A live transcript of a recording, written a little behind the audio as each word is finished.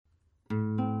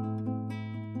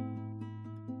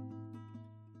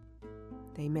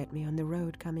They met me on the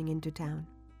road coming into town.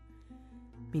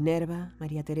 Minerva,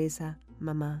 Maria Teresa,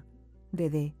 Mama,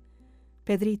 Dede,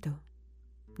 Pedrito,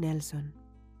 Nelson.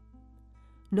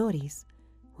 Noris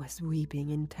was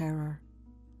weeping in terror.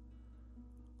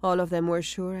 All of them were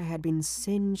sure I had been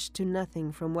singed to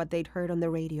nothing from what they'd heard on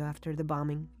the radio after the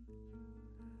bombing.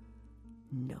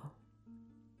 No.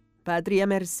 Patria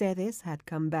Mercedes had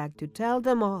come back to tell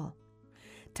them all.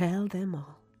 Tell them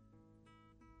all.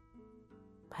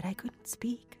 But I couldn't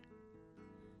speak.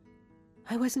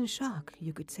 I was in shock,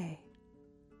 you could say.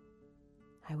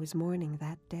 I was mourning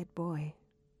that dead boy.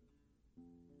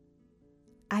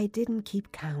 I didn't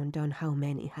keep count on how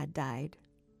many had died.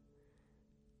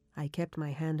 I kept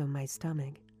my hand on my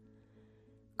stomach,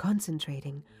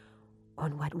 concentrating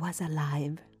on what was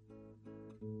alive.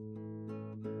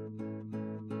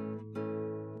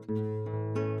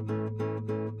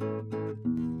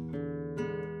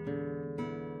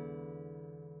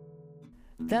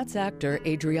 That's actor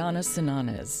Adriana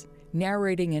Sananes,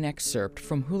 narrating an excerpt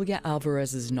from Julia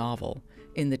Alvarez's novel,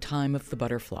 In the Time of the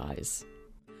Butterflies.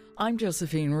 I'm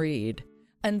Josephine Reed,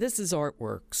 and this is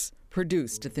Artworks,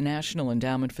 produced at the National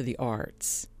Endowment for the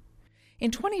Arts.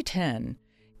 In 2010,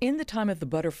 In the Time of the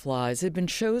Butterflies had been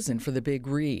chosen for the Big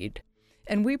Read,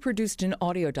 and we produced an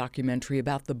audio documentary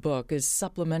about the book as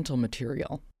supplemental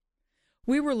material.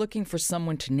 We were looking for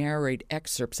someone to narrate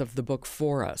excerpts of the book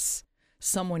for us,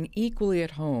 someone equally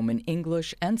at home in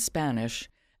English and Spanish,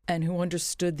 and who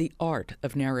understood the art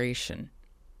of narration.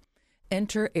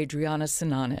 Enter Adriana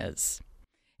Sananes.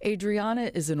 Adriana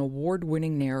is an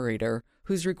award-winning narrator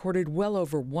who's recorded well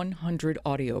over 100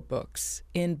 audiobooks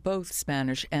in both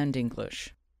Spanish and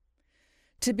English.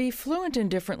 To be fluent in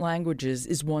different languages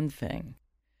is one thing.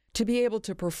 To be able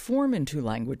to perform in two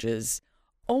languages,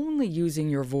 only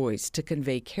using your voice to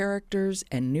convey characters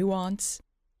and nuance,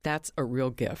 that's a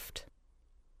real gift.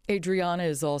 Adriana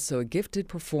is also a gifted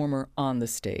performer on the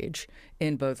stage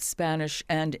in both Spanish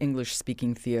and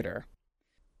English-speaking theater.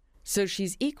 So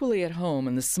she's equally at home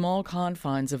in the small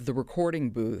confines of the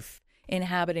recording booth,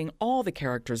 inhabiting all the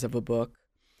characters of a book,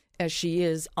 as she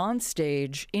is on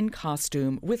stage, in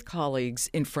costume, with colleagues,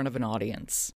 in front of an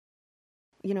audience.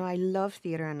 You know, I love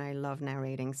theater and I love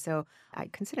narrating, so I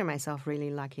consider myself really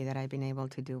lucky that I've been able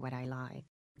to do what I like.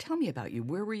 Tell me about you.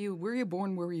 Where were you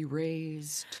born? Where were you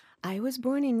raised? I was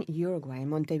born in Uruguay,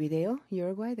 Montevideo,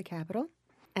 Uruguay, the capital.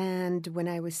 And when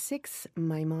I was 6,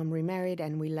 my mom remarried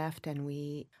and we left, and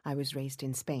I was raised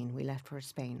in Spain. We left for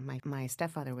Spain. My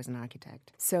stepfather was an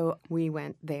architect. So we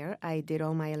went there. I did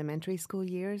all my elementary school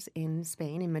years in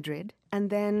Spain, in Madrid. And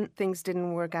then things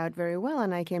didn't work out very well,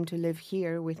 and I came to live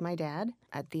here with my dad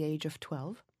at the age of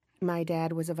 12. My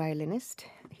dad was a violinist.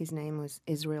 His name was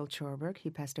Israel Chorberg.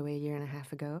 He passed away a year and a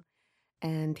half ago.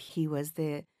 And he was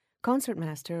the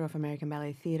concertmaster of American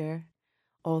Ballet Theater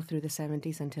all through the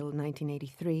 70s until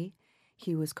 1983.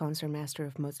 He was concertmaster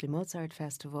of mostly Mozart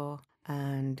Festival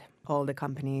and all the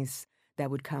companies that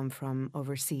would come from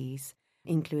overseas,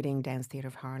 including Dance Theater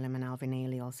of Harlem and Alvin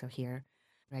Ailey also here.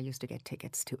 I used to get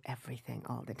tickets to everything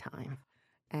all the time.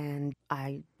 And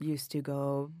I used to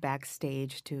go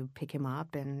backstage to pick him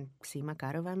up and see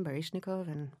Makarov and Baryshnikov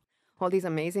and all these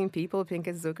amazing people,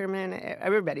 Pincus Zuckerman,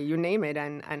 everybody, you name it,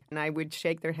 and I would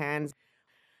shake their hands.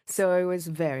 So it was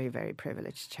very, very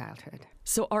privileged childhood.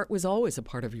 So art was always a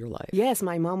part of your life? Yes,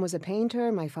 my mom was a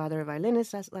painter, my father a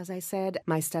violinist, as I said.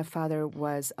 My stepfather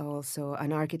was also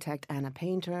an architect and a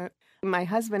painter. My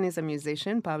husband is a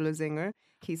musician, Pablo Zinger.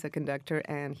 He's a conductor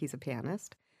and he's a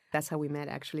pianist. That's how we met,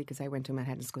 actually, because I went to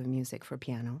Manhattan School of Music for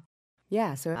piano.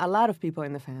 Yeah, so a lot of people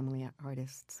in the family are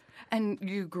artists. And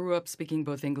you grew up speaking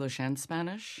both English and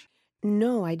Spanish?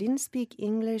 No, I didn't speak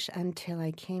English until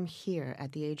I came here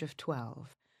at the age of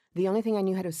 12. The only thing I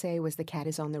knew how to say was the cat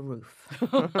is on the roof.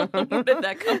 Where did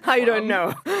that come from? I don't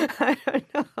know.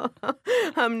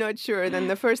 I'm not sure. Then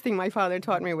the first thing my father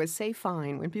taught me was say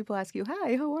fine. When people ask you,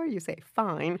 hi, how are you? Say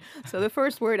fine. So the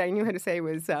first word I knew how to say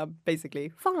was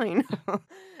basically fine.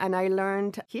 And I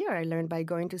learned here. I learned by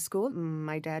going to school.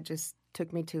 My dad just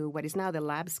took me to what is now the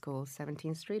Lab School,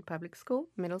 17th Street Public School,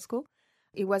 middle school.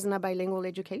 It wasn't a bilingual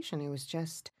education. It was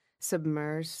just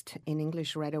submersed in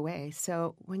English right away.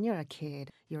 So when you're a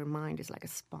kid, your mind is like a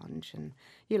sponge and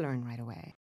you learn right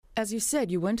away. As you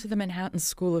said, you went to the Manhattan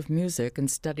School of Music and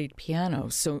studied piano.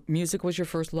 So music was your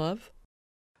first love?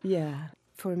 Yeah.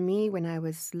 For me, when I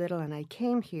was little and I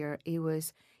came here, it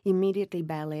was immediately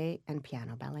ballet and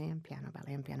piano, ballet and piano,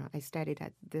 ballet and piano. I studied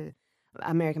at the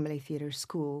American Ballet Theater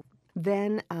School.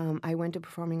 Then I went to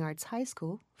Performing Arts High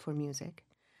School for music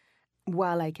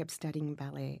while I kept studying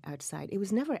ballet outside. It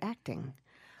was never acting.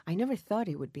 I never thought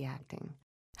it would be acting.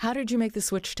 How did you make the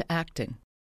switch to acting?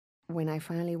 when I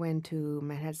finally went to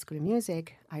Manhattan School of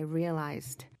Music, I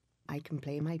realized I can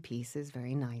play my pieces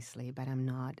very nicely, but I'm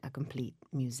not a complete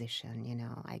musician, you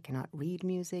know. I cannot read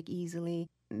music easily.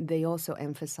 They also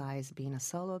emphasized being a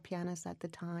solo pianist at the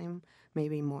time,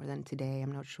 maybe more than today,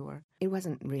 I'm not sure. It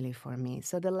wasn't really for me.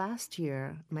 So the last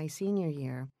year, my senior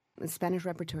year, the Spanish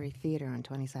Repertory Theater on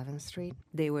 27th Street,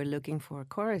 they were looking for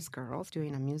chorus girls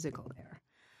doing a musical there,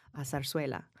 a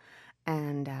zarzuela,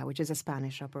 and which is a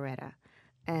Spanish operetta.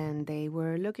 And they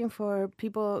were looking for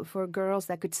people, for girls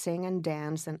that could sing and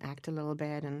dance and act a little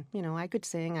bit. And, you know, I could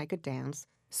sing, I could dance.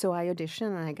 So I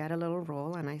auditioned and I got a little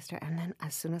role and and then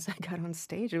as soon as I got on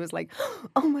stage, it was like,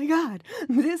 oh my God,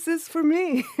 this is for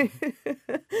me.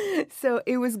 So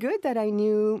it was good that I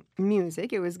knew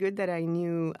music. It was good that I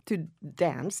knew to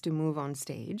dance, to move on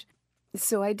stage.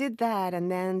 So I did that, and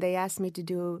then they asked me to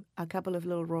do a couple of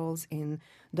little roles in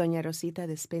Doña Rosita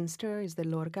the Spinster, is the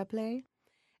Lorca play.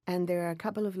 And there are a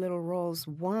couple of little roles.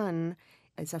 One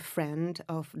is a friend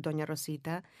of Doña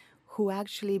Rosita who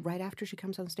actually, right after she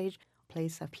comes on stage,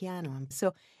 plays a piano.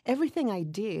 So everything I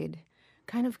did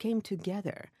kind of came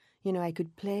together. You know, I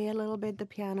could play a little bit the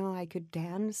piano, I could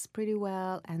dance pretty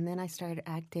well, and then I started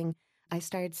acting. I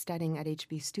started studying at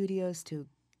HB Studios to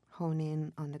hone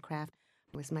in on the craft.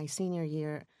 It was my senior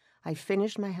year. I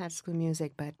finished my high school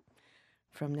music, but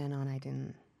from then on I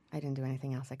didn't do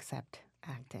anything else except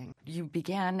acting. You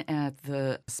began at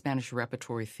the Spanish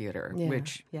Repertory Theater,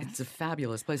 which it's a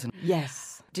fabulous place.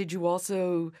 Yes. Did you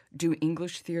also do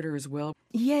English theater as well?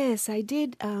 Yes, I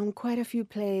did quite a few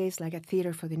plays, like a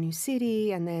Theater for the New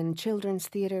City, and then children's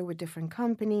theater with different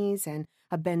companies, and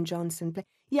a Ben Jonson play.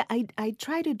 Yeah, I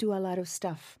try to do a lot of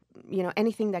stuff. You know,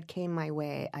 anything that came my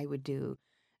way, I would do,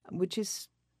 which is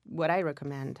what I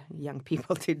recommend young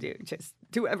people to do. Just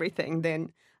do everything.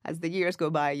 Then as the years go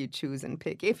by, you choose and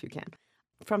pick if you can.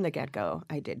 From the get-go,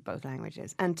 I did both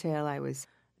languages until I was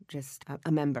just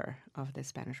a member of the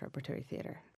Spanish Repertory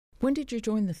Theater. When did you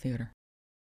join the theater?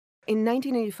 In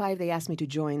 1985, they asked me to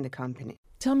join the company.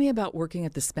 Tell me about working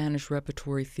at the Spanish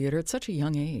Repertory Theater at such a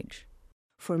young age.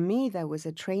 For me, that was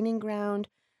a training ground.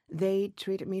 They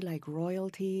treated me like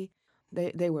royalty.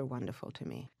 They were wonderful to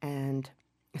me. And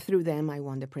through them, I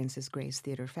won the Princess Grace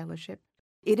Theater Fellowship.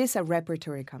 It is a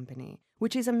repertory company,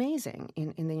 which is amazing.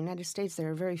 In the United States,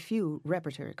 there are very few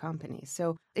repertory companies.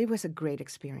 So it was a great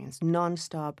experience,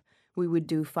 nonstop. We would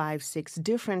do 5, 6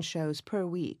 different shows per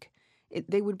week.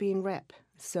 They would be in rep.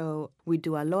 So we'd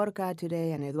do a Lorca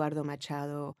today and Eduardo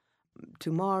Machado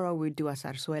tomorrow. We'd do a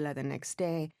zarzuela the next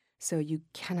day. So you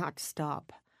cannot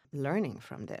stop learning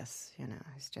from this. You know,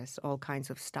 it's just all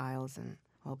kinds of styles and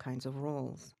all kinds of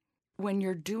roles. When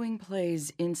you're doing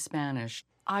plays in Spanish,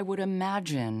 I would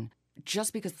imagine,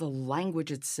 just because the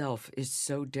language itself is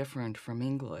so different from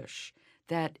English,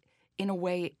 that in a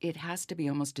way it has to be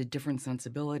almost a different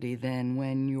sensibility than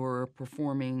when you're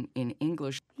performing in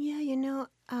English. Yeah, you know,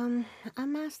 I'm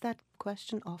asked that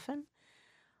question often,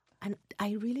 and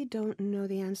I really don't know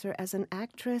the answer. As an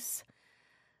actress,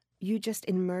 you just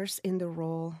immerse in the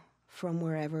role from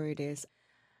wherever it is.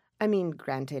 I mean,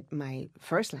 granted, my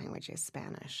first language is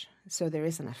Spanish, so there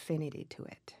is an affinity to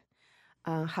it.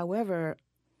 However,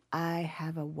 I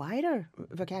have a wider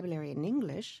vocabulary in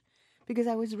English because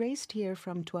I was raised here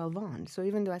from 12 on. So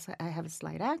even though I have a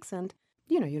slight accent,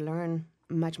 you know, you learn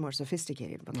much more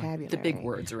sophisticated vocabulary. The big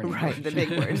words are in English. Right, the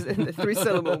big words, the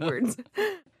 3-syllable words.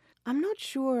 I'm not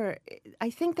sure.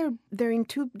 I think they're in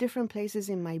 2 different places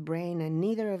in my brain, and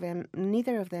neither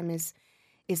of them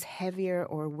is heavier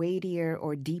or weightier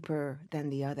or deeper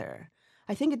than the other.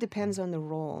 I think it depends on the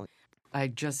role. I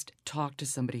just talked to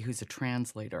somebody who's a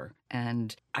translator,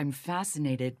 and I'm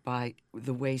fascinated by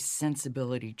the way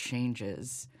sensibility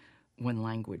changes when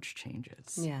language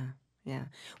changes. Yeah.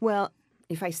 Well,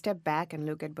 if I step back and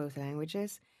look at both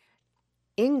languages,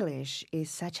 English is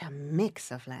such a mix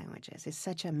of languages. It's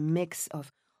such a mix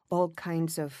of all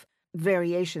kinds of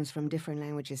variations from different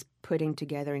languages putting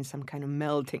together in some kind of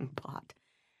melting pot.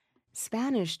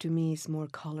 Spanish, to me, is more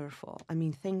colorful. I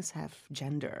mean, things have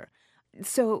gender.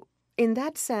 So in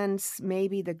that sense,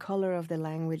 maybe the color of the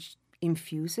language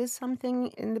infuses something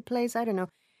in the plays. I don't know.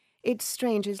 It's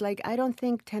strange. It's like, I don't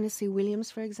think Tennessee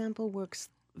Williams, for example, works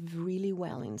really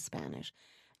well in Spanish,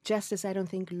 just as I don't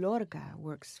think Lorca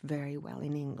works very well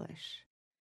in English.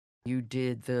 You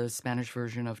did the Spanish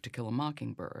version of To Kill a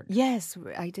Mockingbird. Yes,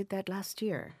 I did that last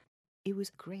year. It was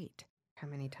great. How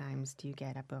many times do you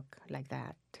get a book like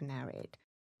that to narrate?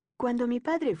 Cuando mi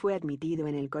padre fue admitido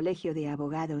en el Colegio de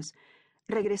Abogados,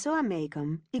 regresó a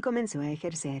Macomb y comenzó a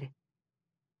ejercer.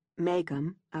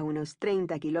 Macomb, a unos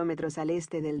 30 kilómetros al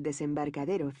este del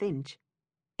desembarcadero Finch,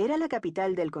 era la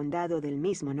capital del condado del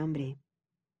mismo nombre.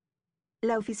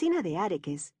 La oficina de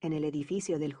Areques, en el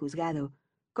edificio del juzgado,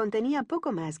 contenía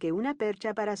poco más que una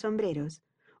percha para sombreros,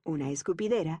 una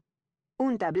escupidera,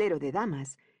 un tablero de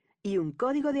damas y un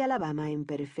código de Alabama en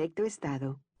perfecto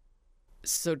estado.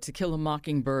 So To Kill a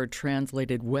Mockingbird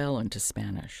translated well into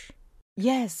Spanish.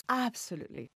 Yes,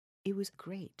 absolutely. It was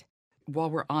great. While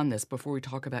we're on this, before we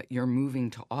talk about your moving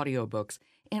to audiobooks,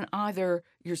 in either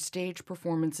your stage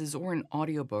performances or in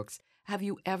audiobooks, have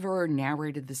you ever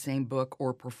narrated the same book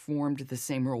or performed the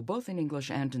same role, both in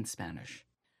English and in Spanish?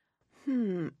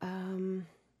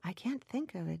 I can't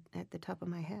think of it at the top of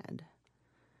my head.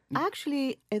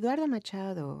 Actually, Eduardo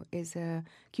Machado is a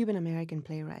Cuban-American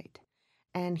playwright,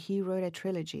 and he wrote a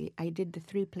trilogy. I did the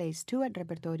 3 plays, 2 at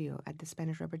Repertorio at the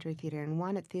Spanish Repertory Theater and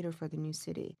 1 at Theater for the New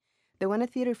City. The one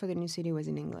at Theater for the New City was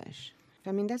in English.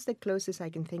 I mean, that's the closest I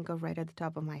can think of right at the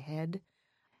top of my head.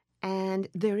 And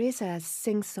there is a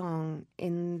sing-song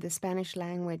in the Spanish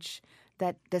language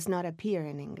that does not appear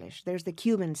in English. There's the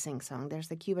Cuban sing-song, there's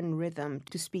the Cuban rhythm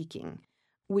to speaking,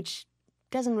 which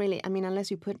doesn't really, I mean,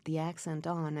 unless you put the accent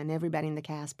on and everybody in the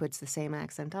cast puts the same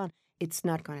accent on, it's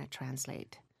not going to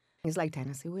translate. It's like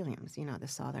Tennessee Williams, the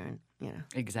Southern,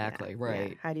 Exactly, Yeah.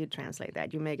 right. How do you translate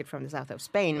that? You make it from the south of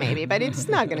Spain, maybe, but it's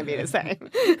not going to be the same.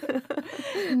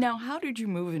 Now, how did you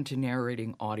move into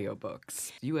narrating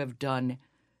audiobooks? You have done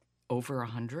over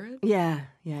 100? Yeah.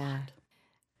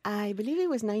 I believe it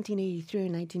was 1983 or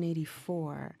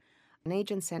 1984. An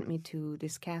agent sent me to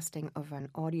this casting of an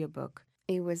audiobook.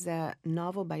 It was a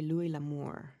novel by Louis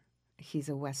L'Amour. He's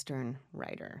a Western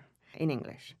writer in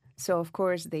English. So, of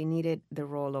course, they needed the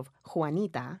role of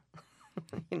Juanita.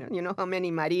 You know how many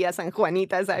Marias and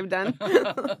Juanitas I've done?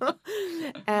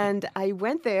 And I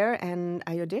went there and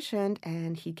I auditioned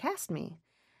and he cast me.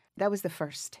 That was the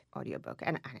first audiobook.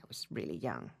 And I was really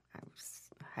young.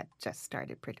 Had just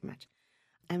started pretty much.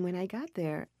 And when I got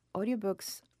there,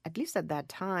 audiobooks, at least at that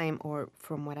time, or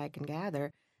from what I can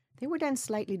gather, they were done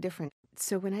slightly different.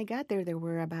 So when I got there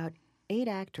were about 8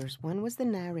 actors. One was the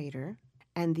narrator,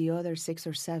 and the other 6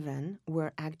 or 7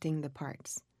 were acting the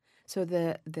parts. So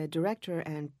the director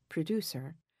and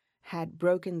producer had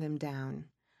broken them down.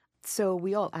 So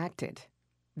we all acted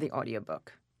the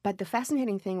audiobook. But the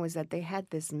fascinating thing was that they had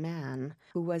this man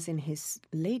who was in his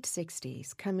late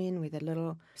 60s come in with a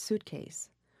little suitcase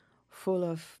full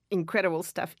of incredible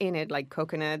stuff in it, like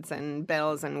coconuts and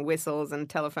bells and whistles and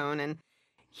telephone, and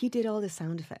he did all the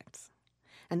sound effects.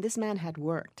 And this man had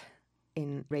worked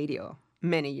in radio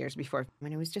many years before,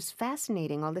 and it was just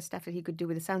fascinating, all the stuff that he could do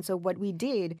with the sound. So what we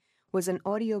did was an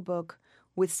audiobook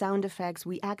with sound effects.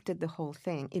 We acted the whole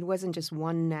thing. It wasn't just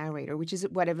one narrator, which is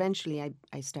what eventually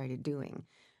I started doing.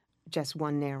 Just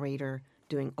one narrator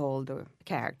doing all the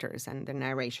characters and the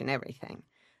narration, everything.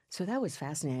 So that was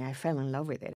fascinating. I fell in love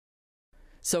with it.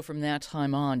 So from that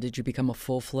time on, did you become a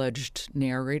full-fledged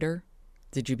narrator?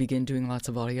 Did you begin doing lots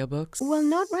of audiobooks? Well,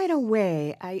 not right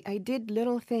away. I did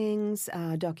little things,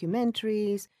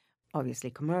 documentaries, obviously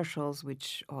commercials,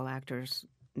 which all actors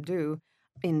do,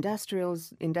 industrial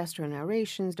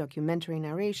narrations, documentary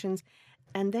narrations,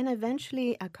 and then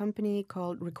eventually a company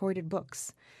called Recorded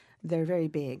Books. They're very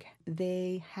big.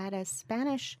 They had a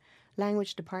Spanish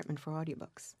language department for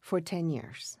audiobooks for 10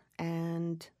 years,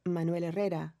 and Manuel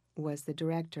Herrera was the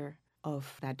director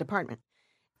of that department.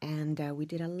 And we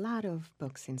did a lot of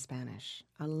books in Spanish,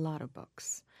 a lot of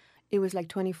books. It was like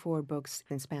 24 books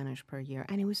in Spanish per year,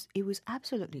 and it was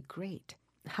absolutely great.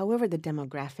 However, the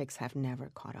demographics have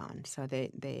never caught on, so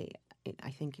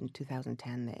I think in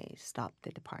 2010 they stopped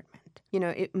the department.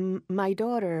 My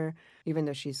daughter, even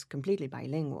though she's completely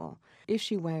bilingual, if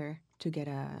she were to get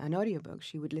an audiobook,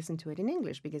 she would listen to it in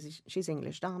English because she's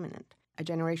English dominant. A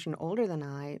generation older than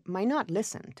I might not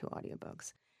listen to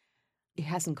audiobooks. It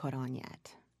hasn't caught on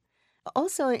yet.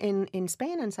 Also, in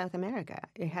Spain and South America,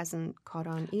 it hasn't caught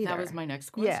on either. That was my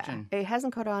next question. Yeah, it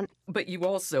hasn't caught on. But you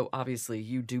also, obviously,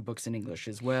 you do books in English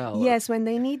as well. Yes, when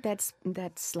they need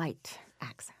that slight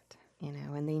accent,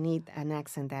 when they need an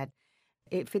accent that,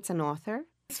 if it's an author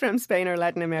from Spain or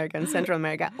Latin America and Central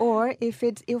America, or if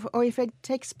it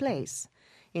takes place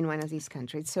in one of these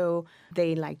countries, so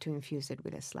they like to infuse it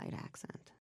with a slight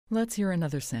accent. Let's hear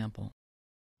another sample.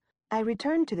 I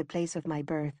returned to the place of my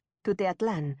birth, to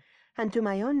Teatlan, and to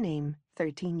my own name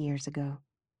 13 years ago.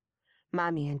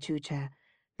 Mami and Chucha,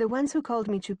 the ones who called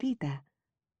me Chupita,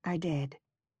 are dead.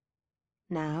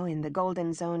 Now, in the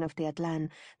golden zone of Teatlan,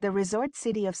 the resort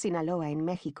city of Sinaloa in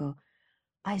Mexico,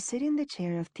 I sit in the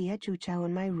chair of Tia Chucha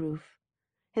on my roof,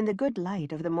 in the good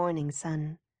light of the morning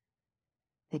sun.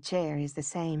 The chair is the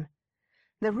same.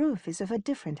 The roof is of a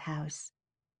different house,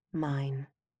 mine.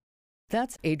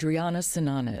 That's Adriana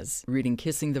Sananes reading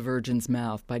Kissing the Virgin's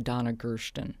Mouth by Donna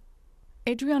Gershton.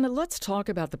 Adriana, let's talk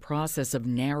about the process of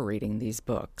narrating these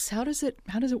books. How does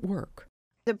it work?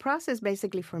 The process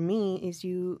basically for me is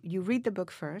you read the book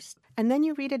first, and then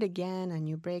you read it again and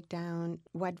you break down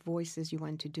what voices you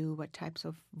want to do, what types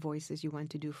of voices you want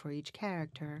to do for each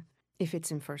character. If it's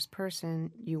in first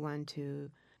person, you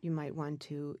might want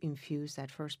to infuse that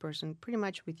first person pretty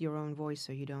much with your own voice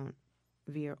so you don't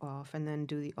veer off, and then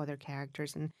do the other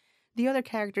characters. And the other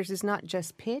characters is not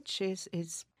just pitch,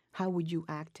 is how would you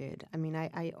act it? I mean,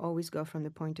 I always go from the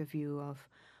point of view of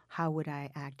how would I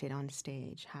act it on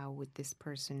stage? How would this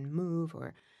person move?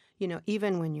 Or,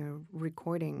 even when you're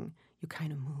recording, you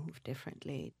kind of move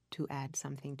differently to add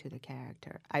something to the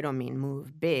character. I don't mean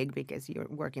move big because you're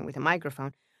working with a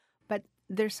microphone, but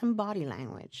there's some body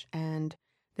language, and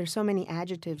there's so many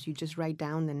adjectives. You just write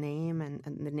down the name and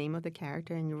the name of the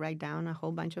character, and you write down a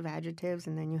whole bunch of adjectives,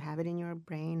 and then you have it in your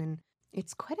brain, and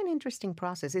it's quite an interesting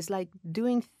process. It's like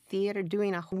doing theater,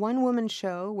 doing a one-woman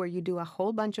show where you do a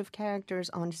whole bunch of characters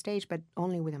on stage, but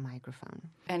only with a microphone.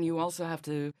 And you also have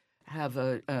to have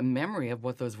a memory of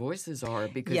what those voices are,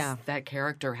 because that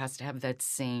character has to have that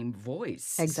same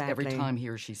voice every time he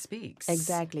or she speaks.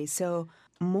 Exactly. So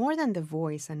more than the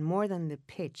voice and more than the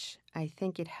pitch, I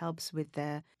think it helps with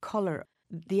the color,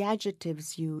 the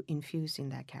adjectives you infuse in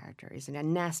that character. Is it a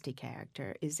nasty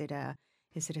character? Is it a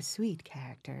sweet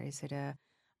character? Is it a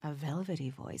velvety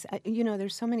voice?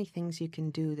 There's so many things you can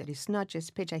do that is not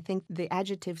just pitch. I think the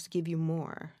adjectives give you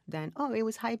more than, it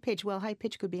was high pitch. Well, high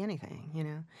pitch could be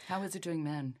anything, How is it doing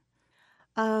men?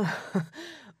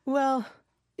 Well,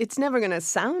 it's never going to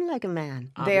sound like a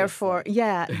man. Obviously. Therefore,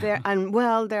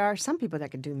 there are some people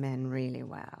that can do men really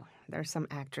well. There are some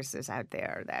actresses out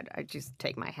there that I just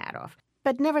take my hat off.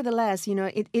 But nevertheless,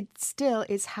 it still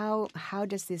is how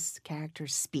does this character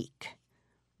speak?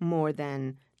 More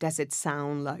than does it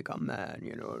sound like a man,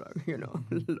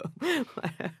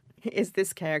 Is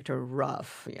this character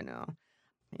rough,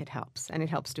 It helps. And it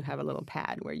helps to have a little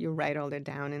pad where you write all that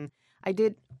down. And I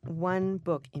did one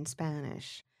book in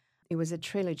Spanish. It was a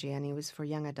trilogy, and it was for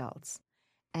young adults.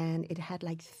 And it had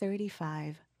like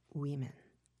 35 women.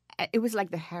 It was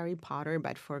like the Harry Potter,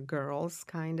 but for girls,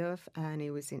 kind of. And it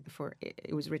was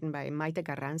written by Maite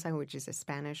Carranza, which is a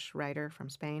Spanish writer from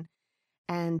Spain.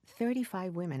 And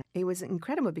 35 women. It was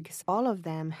incredible because all of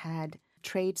them had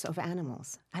traits of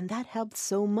animals. And that helped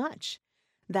so much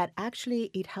that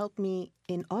actually it helped me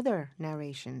in other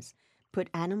narrations put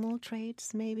animal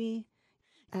traits maybe.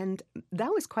 And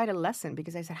that was quite a lesson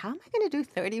because I said, how am I going to do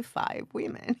 35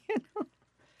 women?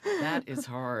 That is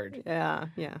hard. Yeah.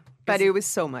 But it was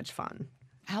so much fun.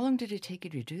 How long did it take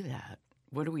you to do that?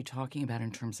 What are we talking about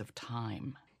in terms of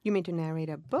time? You mean to narrate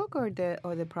a book or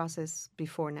the process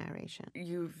before narration?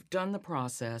 You've done the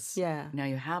process. Yeah. Now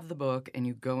you have the book and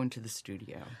you go into the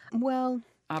studio. Well,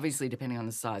 obviously, depending on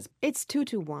the size. It's 2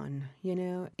 to 1.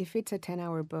 If it's a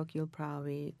 10-hour book, you'll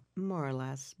probably more or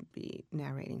less be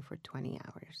narrating for 20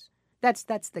 hours.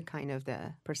 That's the kind of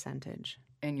the percentage.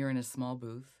 And you're in a small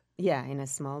booth? Yeah, in a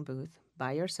small booth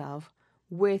by yourself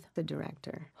with the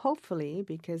director. Hopefully,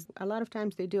 because a lot of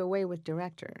times they do away with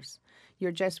directors.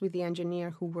 You're just with the engineer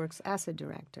who works as a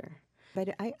director. But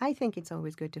I think it's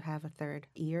always good to have a third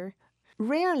ear.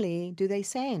 Rarely do they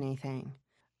say anything.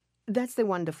 That's the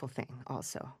wonderful thing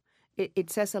also.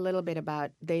 It says a little bit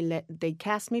about they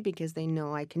cast me because they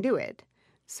know I can do it.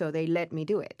 So they let me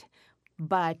do it.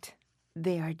 But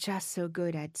they are just so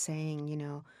good at saying,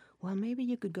 well, maybe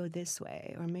you could go this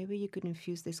way, or maybe you could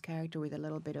infuse this character with a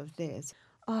little bit of this.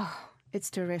 Oh,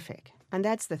 it's terrific. And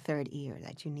that's the third ear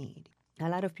that you need. A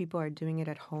lot of people are doing it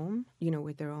at home,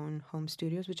 with their own home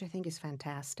studios, which I think is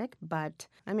fantastic. But,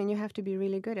 you have to be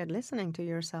really good at listening to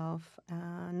yourself,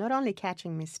 not only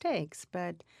catching mistakes,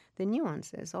 but the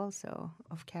nuances also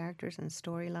of characters and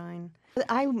storyline.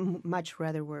 I much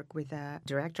rather work with a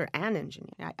director and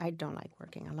engineer. I don't like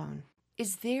working alone.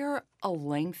 Is there a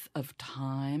length of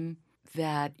time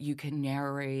that you can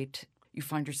narrate? You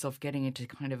find yourself getting into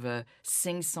kind of a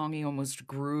sing-songy almost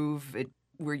groove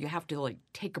where you have to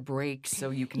take a break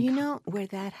so you can... where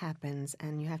that happens,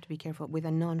 and you have to be careful, with a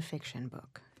nonfiction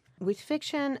book. With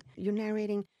fiction, you're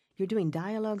narrating, you're doing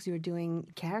dialogues, you're doing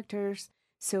characters,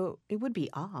 so it would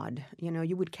be odd.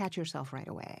 You would catch yourself right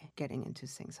away getting into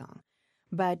sing-song.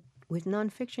 But with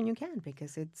nonfiction, you can't,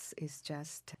 because it's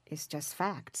just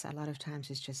facts. A lot of times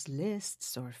it's just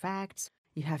lists or facts.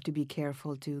 You have to be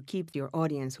careful to keep your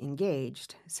audience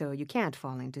engaged, so you can't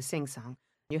fall into sing-song.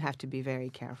 You have to be very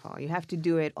careful. You have to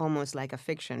do it almost like a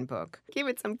fiction book. Give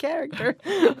it some character.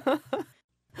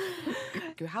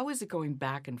 How is it going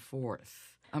back and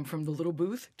forth from the little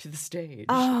booth to the stage?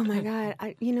 Oh, my God.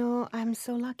 I'm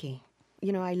so lucky.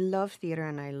 I love theater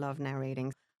and I love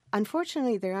narrating.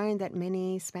 Unfortunately, there aren't that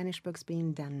many Spanish books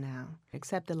being done now,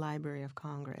 except the Library of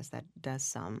Congress that does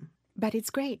some. But it's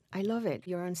great. I love it.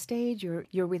 You're on stage,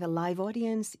 you're with a live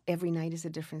audience. Every night is a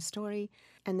different story.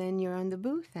 And then you're on the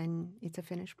booth and it's a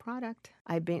finished product.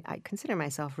 I consider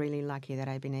myself really lucky that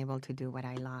I've been able to do what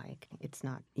I like. It's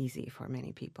not easy for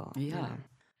many people. Yeah. You know.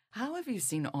 How have you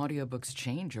seen audiobooks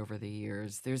change over the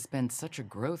years? There's been such a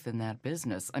growth in that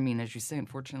business. I mean, as you say,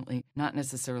 unfortunately, not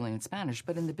necessarily in Spanish,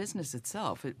 but in the business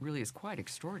itself, it really is quite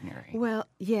extraordinary. Well,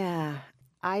 yeah.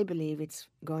 I believe it's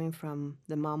going from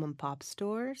the mom and pop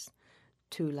stores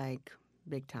to like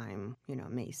big time,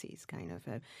 Macy's kind of.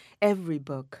 Every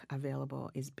book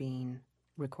available is being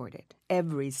recorded.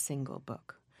 Every single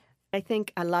book. I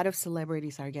think a lot of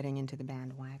celebrities are getting into the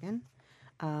bandwagon.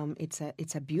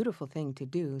 It's a beautiful thing to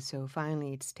do. So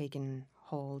finally, it's taken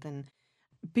hold, and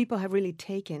people have really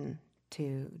taken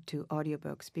to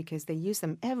audiobooks because they use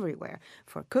them everywhere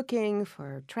for cooking,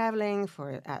 for traveling,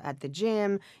 for at the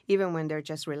gym, even when they're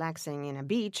just relaxing in a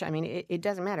beach. I mean, it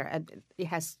doesn't matter. It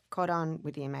has caught on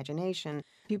with the imagination.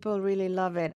 People really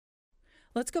love it.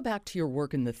 Let's go back to your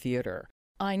work in the theater.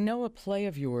 I know a play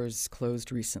of yours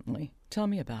closed recently. Tell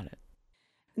me about it.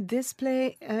 This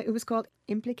play, it was called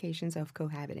Implications of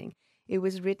Cohabiting. It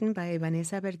was written by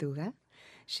Vanessa Verduga.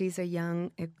 She's a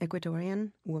young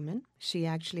Ecuadorian woman. She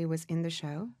actually was in the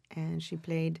show, and she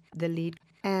played the lead.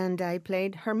 And I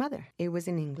played her mother. It was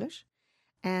in English,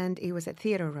 and it was at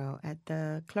Theater Row at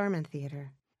the Claremont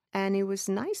Theater. And it was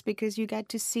nice because you got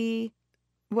to see,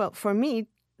 well, for me,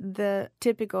 the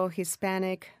typical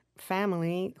Hispanic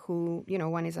family who,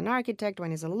 one is an architect,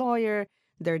 one is a lawyer.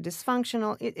 They're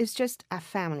dysfunctional. It's just a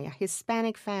family, a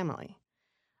Hispanic family,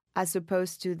 as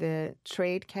opposed to the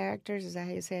trade characters. Is that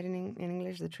how you say it in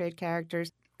English? The trade characters,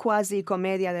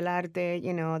 quasi-comedia del arte,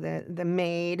 the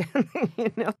maid,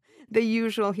 the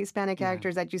usual Hispanic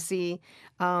characters that you see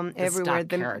everywhere.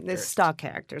 The stock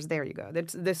characters. There you go.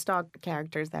 The stock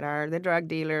characters that are the drug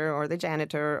dealer or the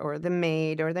janitor or the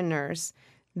maid or the nurse.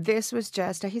 This was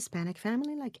just a Hispanic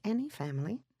family, like any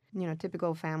family,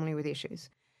 typical family with issues.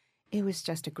 It was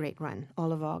just a great run,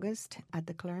 all of August at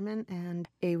the Claremont, and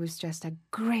it was just a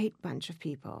great bunch of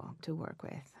people to work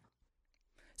with.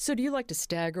 So do you like to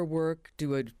stagger work,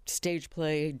 do a stage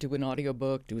play, do an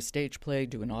audiobook, do a stage play,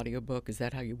 do an audiobook? Is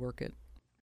that how you work it?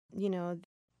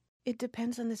 It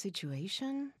depends on the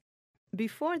situation.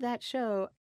 Before that show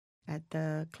at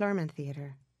the Claremont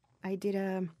Theater, I did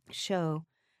a show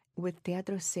with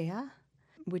Teatro SEA,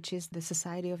 which is the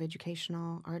Society of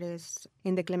Educational Artists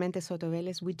in the Clemente Soto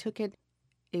Vélez. We took it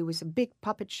was a big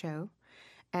puppet show,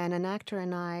 and an actor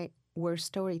and I were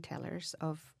storytellers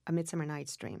of A Midsummer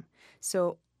Night's Dream.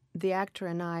 So the actor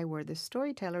and I were the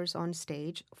storytellers on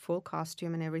stage, full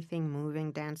costume and everything,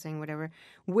 moving, dancing, whatever,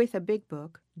 with a big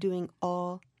book, doing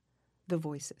all the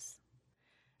voices.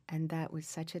 And that was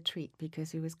such a treat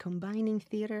because it was combining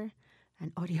theater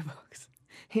and audiobooks.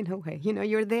 In a way,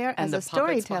 you're there as a storyteller.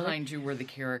 And the puppets behind you were the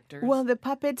characters? Well, the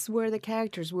puppets were the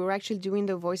characters. We were actually doing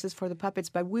the voices for the puppets,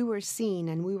 but we were seen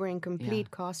and we were in complete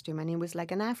costume. And it was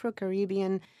like an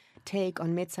Afro-Caribbean take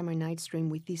on Midsummer Night's Dream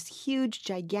with these huge,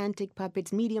 gigantic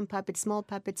puppets, medium puppets, small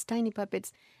puppets, tiny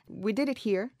puppets. We did it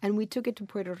here, and we took it to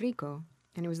Puerto Rico.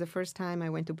 And it was the first time I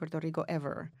went to Puerto Rico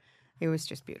ever. It was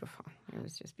just beautiful.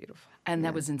 And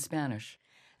that was in Spanish?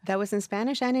 That was in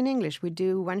Spanish and in English. We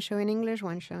do one show in English,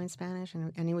 one show in Spanish,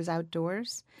 and it was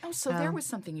outdoors. Oh, so there was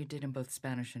something you did in both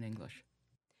Spanish and English.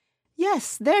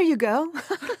 Yes, there you go.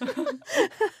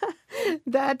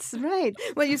 That's right.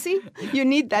 Well, you see, you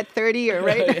need that third ear,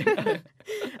 right?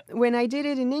 When I did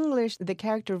it in English, the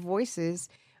character voices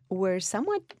were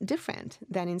somewhat different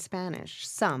than in Spanish.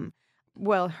 Some.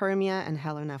 Well, Hermia and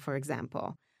Helena, for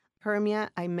example. Hermia,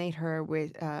 I made her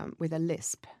with a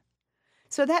lisp.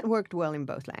 So that worked well in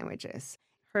both languages.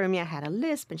 Hermia had a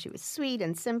lisp, and she was sweet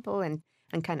and simple and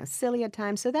kind of silly at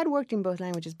times. So that worked in both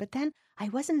languages. But then I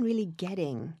wasn't really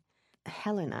getting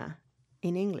Helena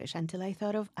in English until I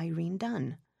thought of Irene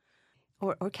Dunn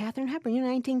or Katharine Hepburn,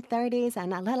 1930s,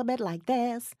 and a little bit like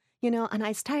this, and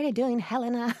I started doing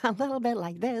Helena a little bit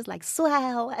like this, like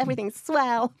swell, everything's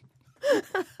swell.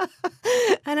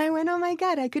 And I went, oh my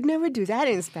God, I could never do that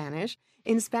in Spanish.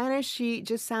 In Spanish, she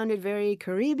just sounded very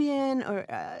Caribbean, or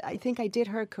I think I did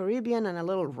her Caribbean and a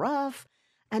little rough,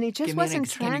 and it just wasn't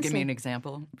translating. Can you give me an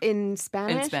example? In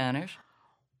Spanish? In Spanish?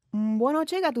 Bueno,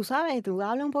 chica, tú sabes, tú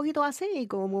hablas un poquito así,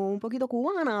 como un poquito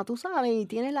cubana, tú sabes, y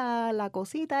tienes la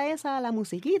cosita esa, la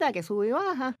musiquita que sube y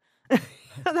baja,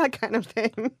 that kind of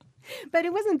thing. But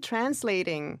it wasn't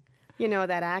translating,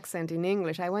 that accent in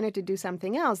English. I wanted to do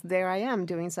something else. There I am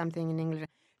doing something in English.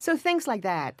 So things like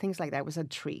that was a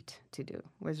treat to do,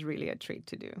 was really a treat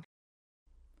to do.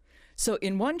 So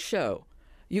in one show,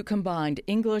 you combined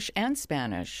English and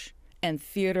Spanish and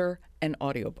theater and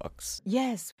audiobooks.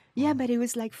 Yes. Yeah, but it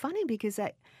was like funny because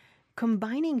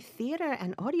combining theater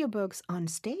and audiobooks on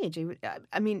stage.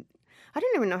 I mean, I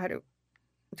don't even know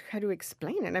how to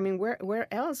explain it. I mean, where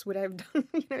else would I have done?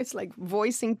 It's like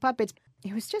voicing puppets.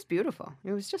 It was just beautiful.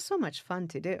 It was just so much fun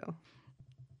to do.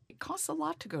 It costs a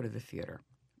lot to go to the theater,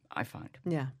 I find.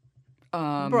 Yeah.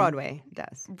 Broadway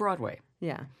does. Broadway.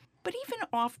 Yeah. But even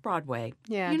off-Broadway,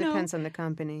 Yeah, it depends on the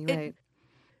company, right?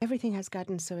 Everything has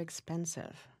gotten so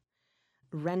expensive.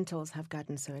 Rentals have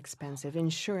gotten so expensive.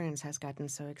 Insurance has gotten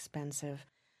so expensive.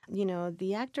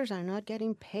 The actors are not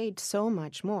getting paid so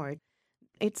much more.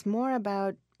 It's more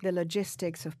about the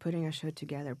logistics of putting a show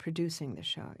together, producing the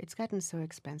show. It's gotten so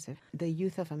expensive. The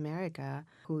youth of America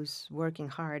who's working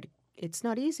hard, it's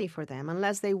not easy for them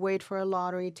unless they wait for a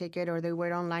lottery ticket or they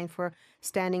wait online for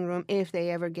standing room if they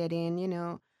ever get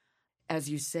in. As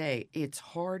you say, it's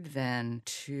hard then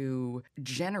to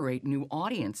generate new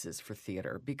audiences for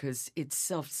theater because it's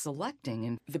self-selecting,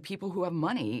 and the people who have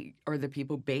money are the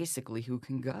people basically who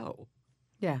can go.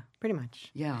 Yeah, pretty much.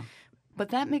 Yeah. But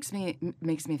that makes me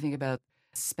think about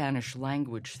Spanish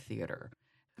language theater.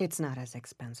 It's not as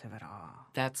expensive at all.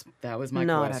 That was my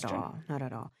Not question. at all. Not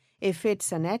at all. If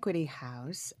it's an equity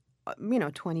house,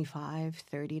 $25,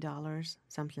 $30,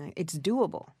 something like it's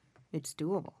doable. It's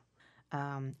doable.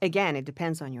 Again, it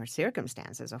depends on your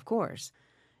circumstances, of course.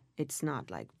 It's not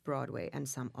like Broadway and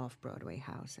some off-Broadway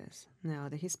houses. No,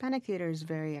 the Hispanic theater is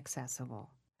very accessible.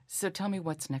 So tell me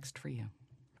what's next for you.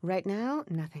 Right now,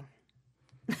 nothing.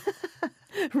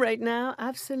 Right now,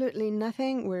 absolutely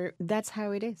nothing. That's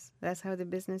how it is. That's how the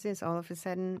business is. All of a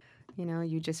sudden,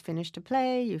 you just finished a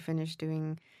play, you finished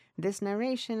doing this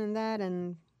narration and that,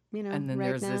 and then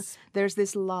right now there's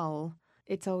this lull.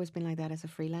 It's always been like that as a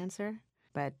freelancer.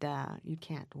 But you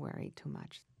can't worry too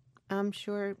much. I'm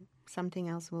sure something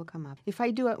else will come up. If I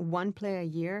do one play a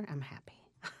year, I'm happy.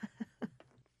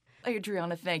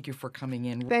 Adriana, thank you for coming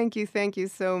in. Thank you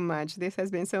so much. This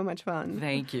has been so much fun.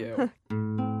 Thank you.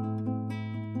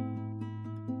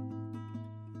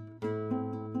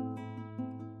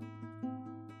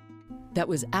 That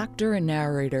was actor and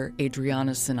narrator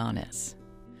Adriana Sananes.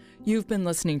 You've been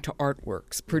listening to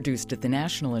Artworks, produced at the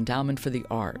National Endowment for the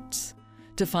Arts.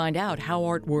 To find out how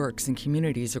art works in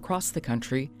communities across the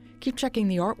country, keep checking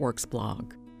the Artworks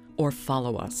blog or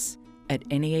follow us at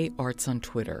NEA Arts on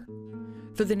Twitter.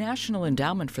 For the National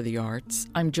Endowment for the Arts,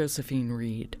 I'm Josephine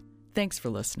Reed. Thanks for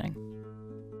listening.